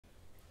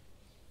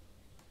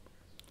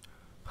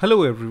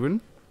Hello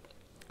everyone,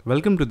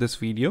 welcome to this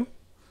video.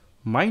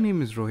 My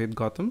name is Rohit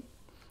Gautam,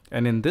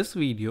 and in this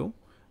video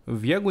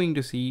we are going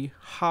to see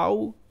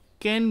how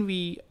can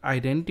we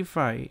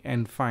identify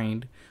and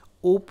find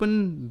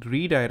open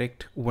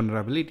redirect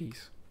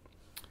vulnerabilities.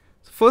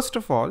 First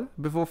of all,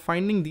 before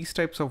finding these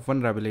types of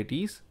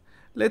vulnerabilities,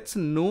 let's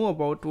know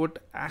about what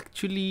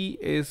actually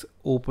is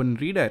open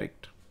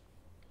redirect.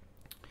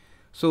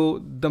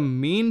 So the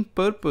main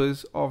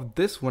purpose of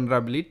this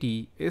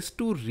vulnerability is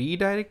to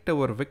redirect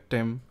our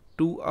victim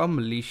to a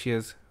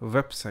malicious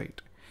website.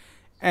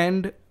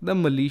 And the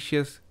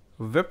malicious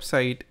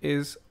website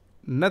is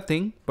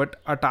nothing but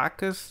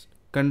attackers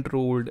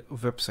controlled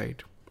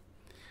website.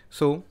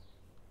 So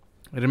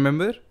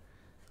remember,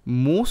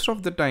 most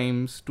of the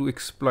times to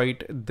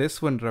exploit this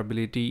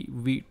vulnerability,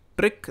 we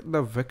trick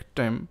the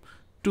victim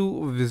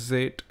to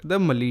visit the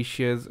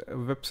malicious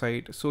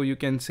website. So you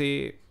can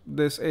say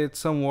this is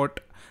somewhat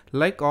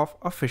like of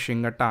a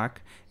phishing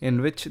attack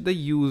in which the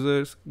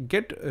users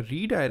get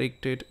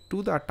redirected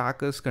to the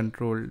attacker's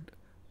controlled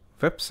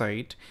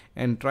website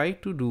and try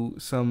to do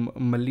some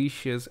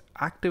malicious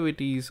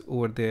activities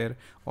over there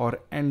or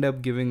end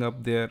up giving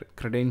up their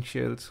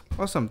credentials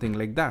or something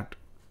like that.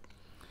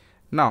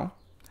 Now,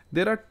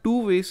 there are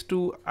two ways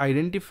to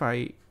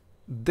identify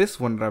this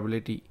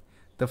vulnerability.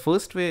 The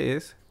first way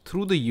is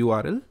through the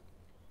URL,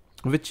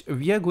 which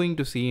we are going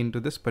to see into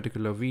this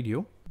particular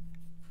video.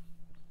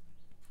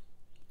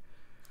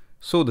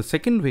 So the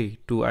second way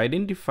to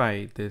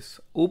identify this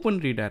open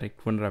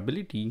redirect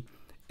vulnerability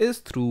is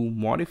through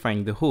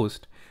modifying the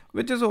host,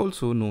 which is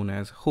also known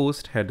as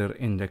host header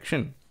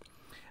injection,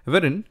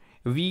 wherein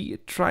we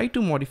try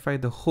to modify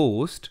the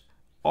host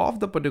of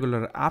the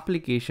particular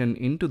application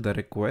into the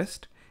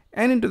request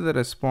and into the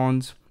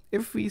response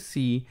if we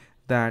see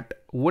that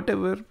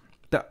whatever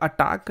the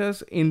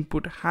attacker's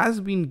input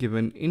has been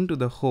given into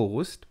the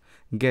host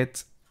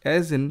gets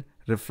as in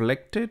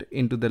reflected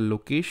into the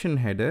location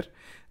header.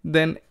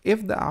 Then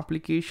if the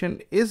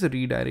application is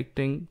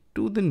redirecting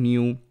to the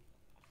new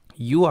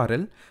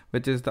URL,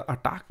 which is the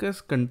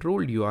attacker's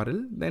controlled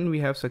URL, then we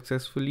have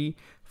successfully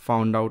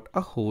found out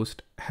a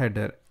host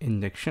header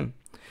injection.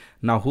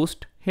 Now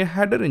host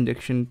header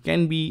injection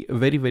can be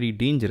very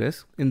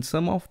dangerous in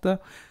some of the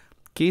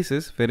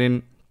cases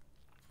wherein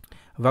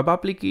web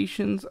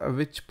applications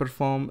which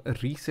perform a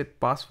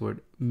reset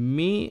password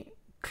may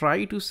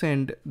try to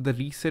send the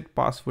reset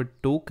password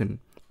token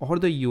or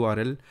the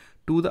URL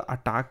to the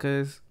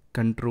attacker's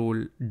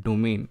control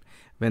domain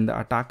when the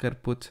attacker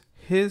puts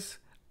his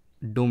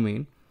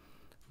domain,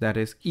 that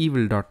is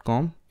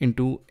evil.com,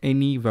 into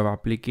any web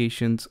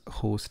application's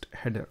host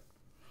header.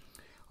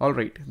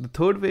 Alright, the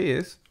third way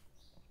is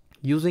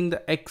using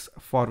the X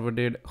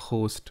forwarded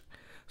host.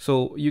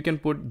 So you can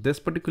put this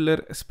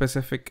particular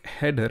specific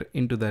header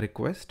into the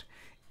request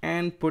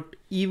and put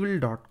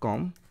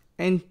evil.com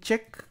and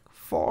check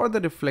for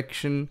the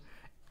reflection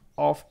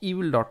of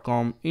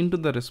evil.com into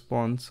the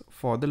response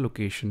for the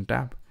location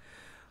tab.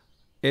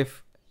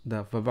 If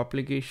the web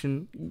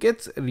application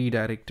gets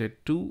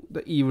redirected to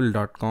the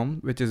evil.com,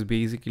 which is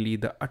basically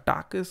the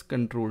attacker's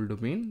control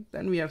domain,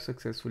 then we have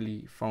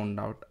successfully found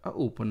out an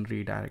open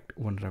redirect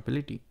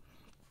vulnerability.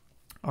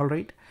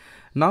 Alright,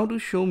 now to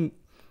show an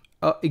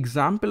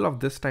example of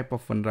this type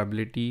of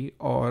vulnerability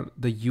or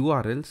the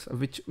URLs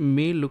which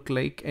may look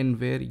like and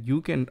where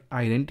you can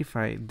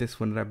identify this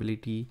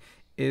vulnerability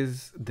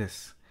is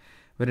this,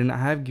 wherein I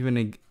have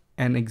given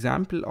an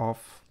example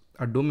of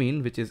a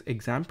domain which is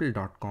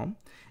example.com,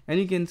 and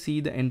you can see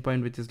the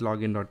endpoint which is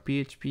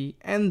login.php,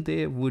 and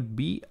there would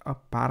be a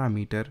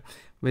parameter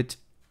which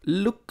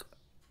look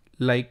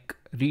like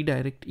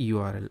redirect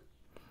URL,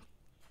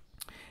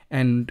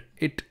 and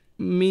it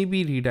may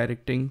be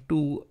redirecting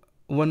to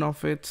one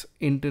of its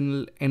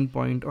internal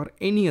endpoint or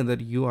any other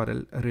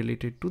URL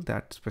related to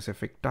that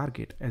specific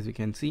target, as you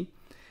can see.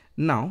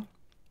 Now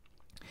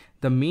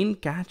the main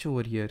catch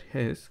over here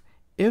is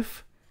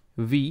if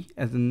we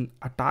as an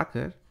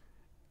attacker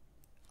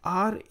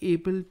are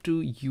able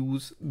to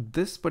use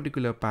this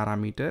particular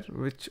parameter,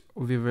 which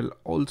we will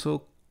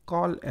also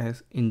call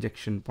as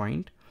injection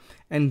point,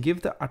 and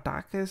give the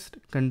attacker's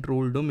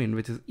control domain,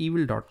 which is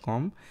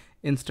evil.com,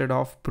 instead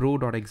of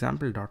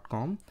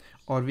pro.example.com,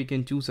 or we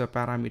can choose a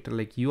parameter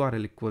like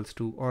URL equals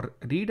to or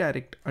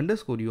redirect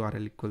underscore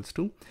URL equals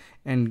to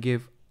and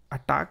give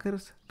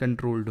attacker's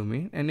control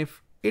domain, and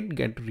if it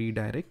get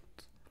redirects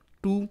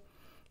to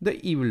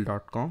the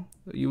evil.com,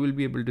 you will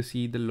be able to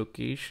see the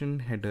location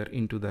header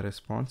into the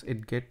response.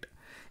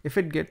 If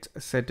it gets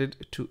setted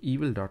to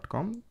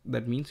evil.com,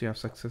 that means you have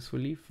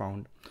successfully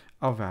found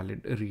a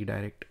valid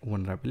redirect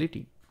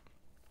vulnerability.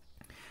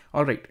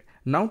 Alright,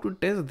 now to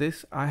test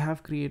this, I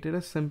have created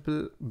a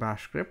simple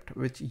bash script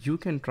which you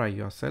can try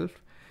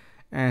yourself,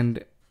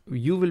 and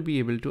you will be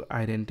able to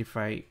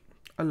identify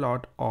a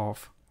lot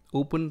of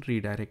open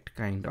redirect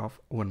kind of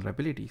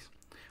vulnerabilities.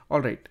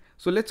 Alright,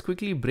 so let's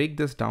quickly break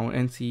this down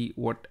and see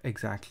what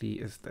exactly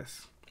is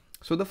this.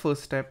 So the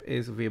first step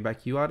is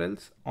wayback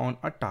URLs on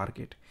a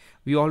target.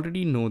 We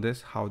already know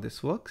this, how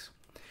this works.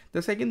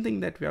 The second thing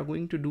that we are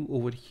going to do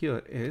over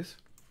here is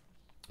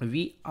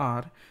we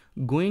are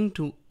going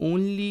to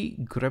only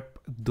grep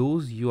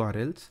those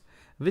URLs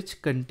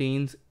which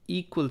contains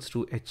equals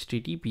to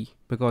HTTP,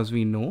 because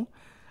we know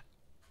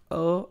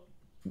a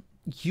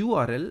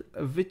URL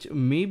which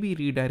may be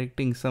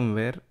redirecting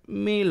somewhere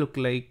may look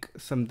like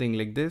something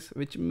like this,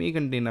 which may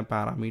contain a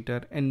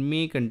parameter and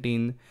may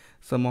contain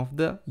some of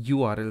the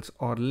URLs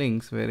or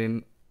links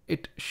wherein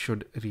it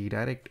should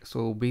redirect.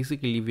 So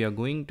basically we are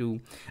going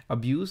to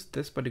abuse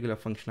this particular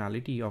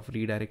functionality of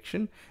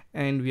redirection,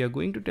 and we are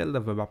going to tell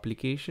the web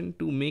application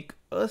to make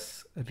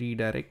us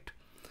redirect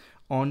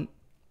on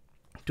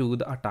to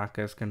the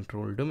attacker's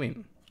control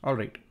domain. All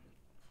right.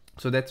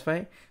 So that's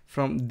why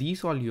from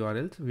these all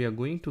URLs, we are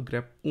going to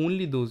grep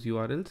only those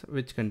URLs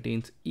which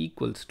contains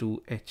equals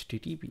to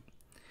HTTP.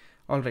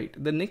 All right.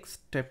 The next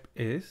step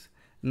is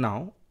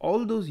now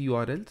all those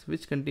URLs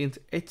which contains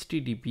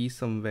HTTP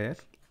somewhere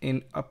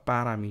in a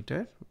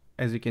parameter,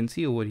 as you can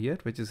see over here,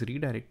 which is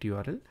redirect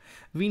URL,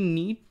 we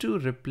need to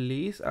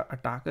replace a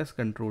attacker's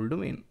control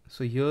domain.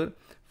 So here,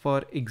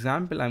 for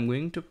example, I'm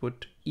going to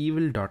put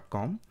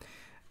evil.com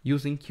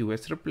using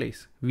QS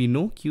replace. We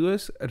know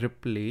QS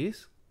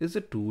replace is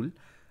a tool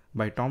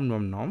by Tom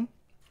Nom Nom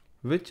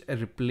which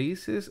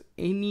replaces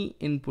any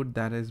input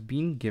that has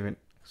been given.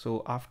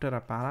 So after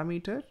a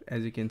parameter,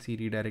 as you can see,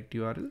 redirect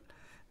URL,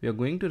 we are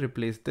going to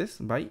replace this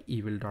by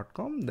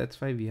evil.com.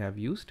 That's why we have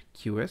used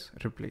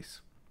QS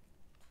replace.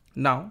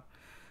 Now,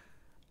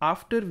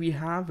 after we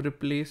have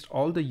replaced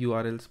all the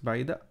URLs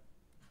by the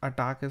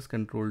attacker's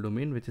control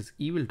domain, which is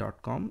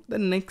evil.com, the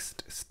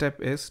next step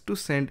is to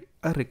send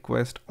a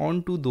request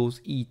onto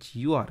those each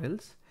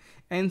URLs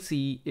and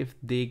see if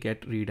they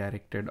get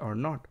redirected or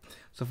not.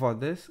 So for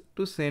this,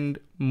 to send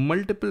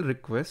multiple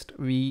requests,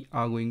 we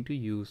are going to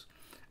use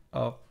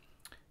a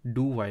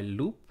do while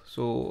loop.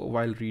 So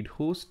while read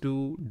host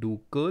do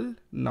curl.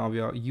 Now we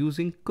are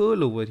using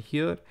curl over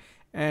here,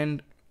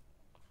 and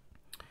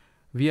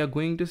we are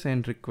going to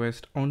send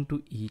request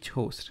onto each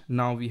host.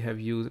 Now we have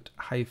used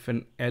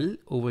 -l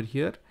over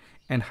here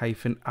and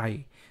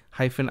 -i.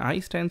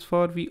 -i stands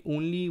for we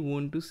only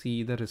want to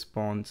see the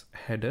response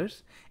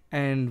headers,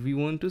 and we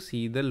want to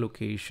see the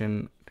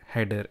location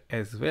header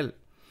as well.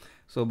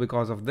 So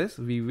because of this,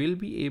 we will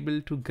be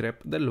able to grep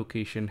the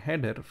location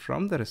header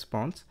from the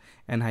response,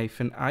 and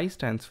 -i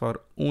stands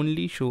for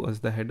only show us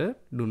the header,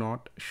 do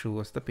not show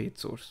us the page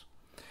source.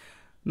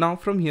 Now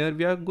from here,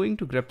 we are going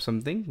to grep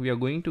something. We are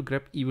going to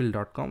grep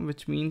evil.com,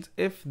 which means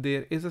if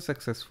there is a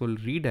successful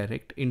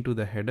redirect into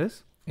the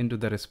headers, into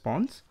the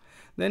response,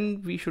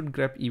 then we should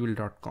grep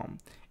evil.com.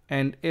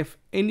 And if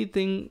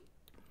anything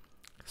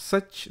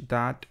such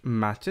that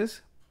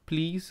matches,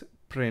 please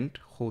print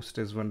host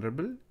is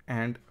vulnerable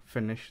and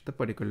finish the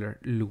particular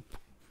loop.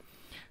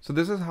 So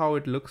this is how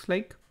it looks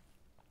like.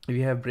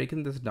 We have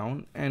broken this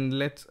down, and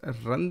let's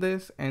run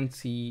this and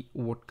see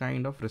what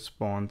kind of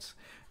response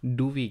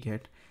do we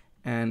get,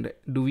 and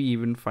do we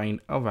even find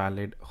a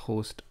valid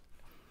host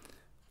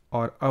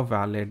or a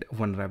valid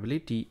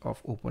vulnerability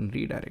of open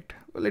redirect.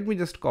 Well, let me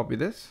just copy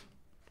this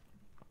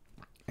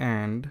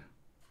and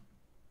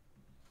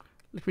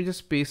let me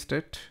just paste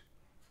it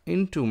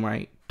into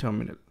my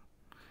terminal.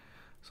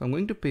 So I'm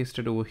going to paste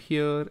it over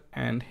here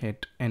and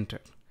hit enter,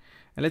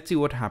 and let's see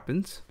what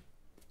happens.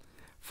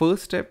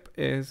 First step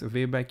is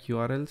wayback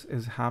URLs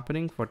is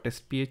happening for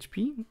test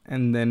PHP,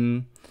 and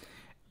then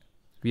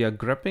we are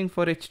grepping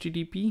for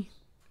HTTP,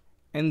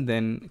 and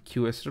then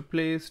QS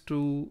replace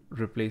to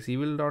replace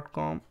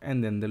evil.com,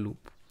 and then the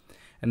loop.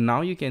 And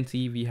now you can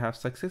see we have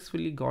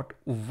successfully got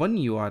one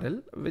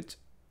URL which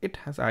it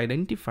has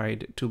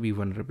identified to be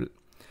vulnerable.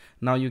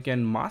 Now you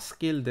can mass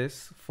scale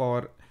this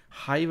for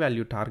high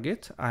value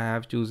targets. I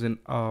have chosen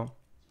a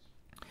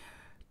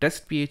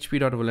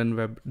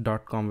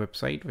testphp.vulnweb.com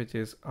website, which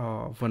is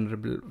a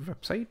vulnerable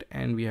website,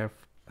 and we have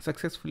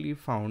successfully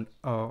found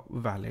a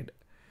valid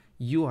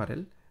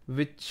URL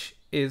which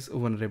is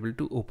vulnerable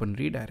to open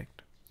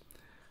redirect.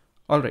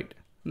 All right,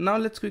 now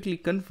let's quickly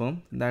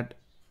confirm that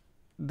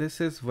this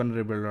is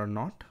vulnerable or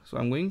not. So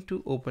I'm going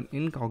to open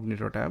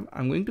incognito tab.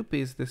 I'm going to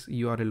paste this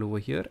URL over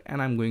here,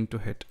 and I'm going to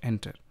hit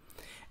enter.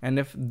 And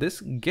if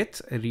this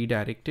gets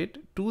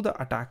redirected to the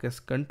attacker's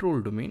control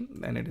domain,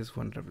 then it is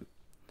vulnerable.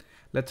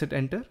 Let's hit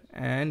enter,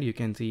 and you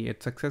can see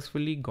it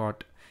successfully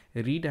got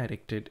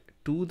redirected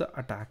to the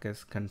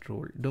attacker's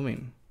control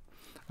domain.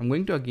 I'm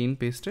going to again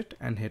paste it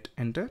and hit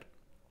enter,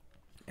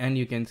 and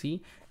you can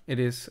see it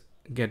is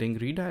getting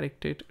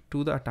redirected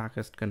to the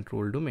attacker's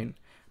control domain.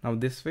 Now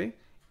this way,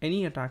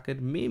 any attacker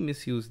may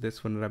misuse this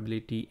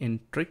vulnerability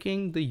in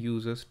tricking the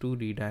users to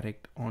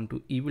redirect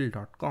onto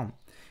evil.com,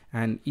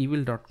 and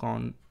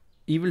evil.com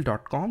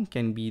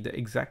can be the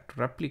exact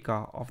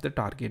replica of the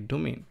target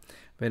domain,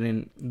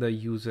 wherein the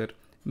user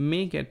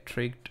may get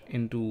tricked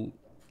into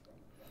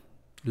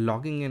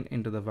logging in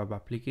into the web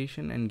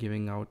application and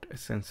giving out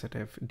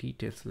sensitive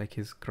details like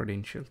his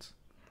credentials.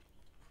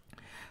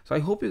 So I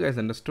hope you guys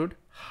understood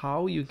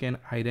how you can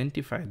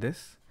identify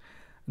this.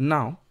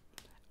 Now,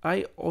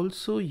 I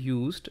also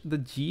used the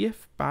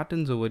GF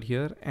patterns over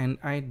here, and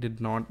I did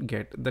not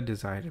get the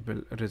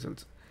desirable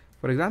results.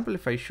 For example,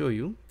 if I show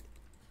you,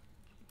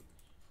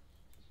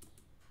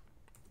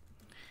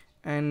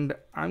 and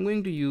I'm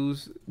going to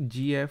use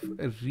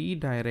GF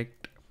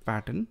redirect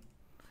pattern,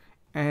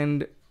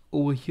 and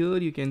over here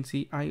you can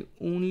see I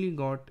only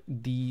got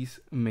these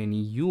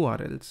many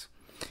URLs,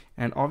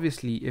 and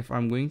obviously if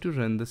I'm going to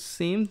run the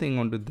same thing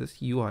onto this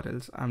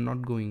URLs, I'm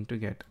not going to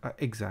get an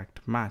exact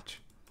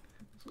match.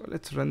 So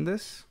let's run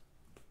this.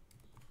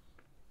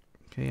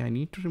 Okay, I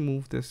need to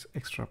remove this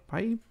extra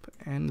pipe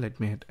and let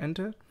me hit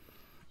enter,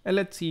 and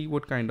let's see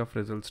what kind of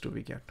results do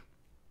we get.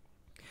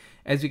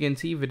 As you can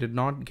see, we did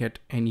not get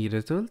any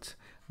results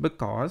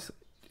because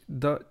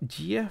the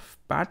GF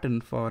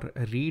pattern for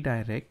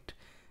redirect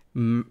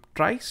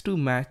tries to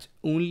match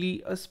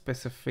only a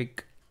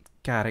specific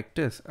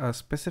characters, a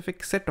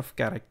specific set of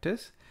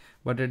characters,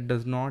 but it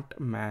does not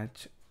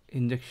match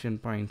injection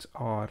points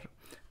or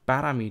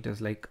parameters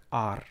like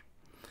R.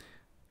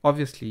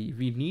 Obviously,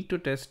 we need to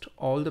test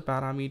all the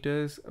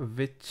parameters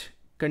which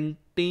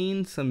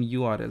contain some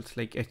URLs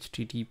like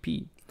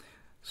HTTP.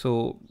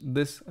 So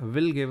this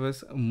will give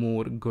us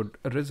more good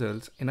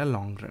results in a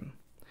long run.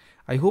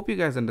 I hope you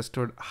guys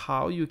understood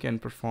how you can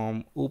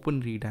perform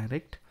open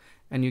redirect,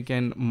 and you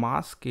can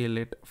mass scale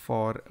it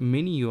for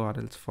many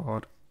URLs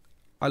for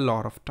a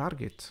lot of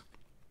targets.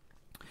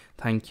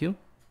 Thank you.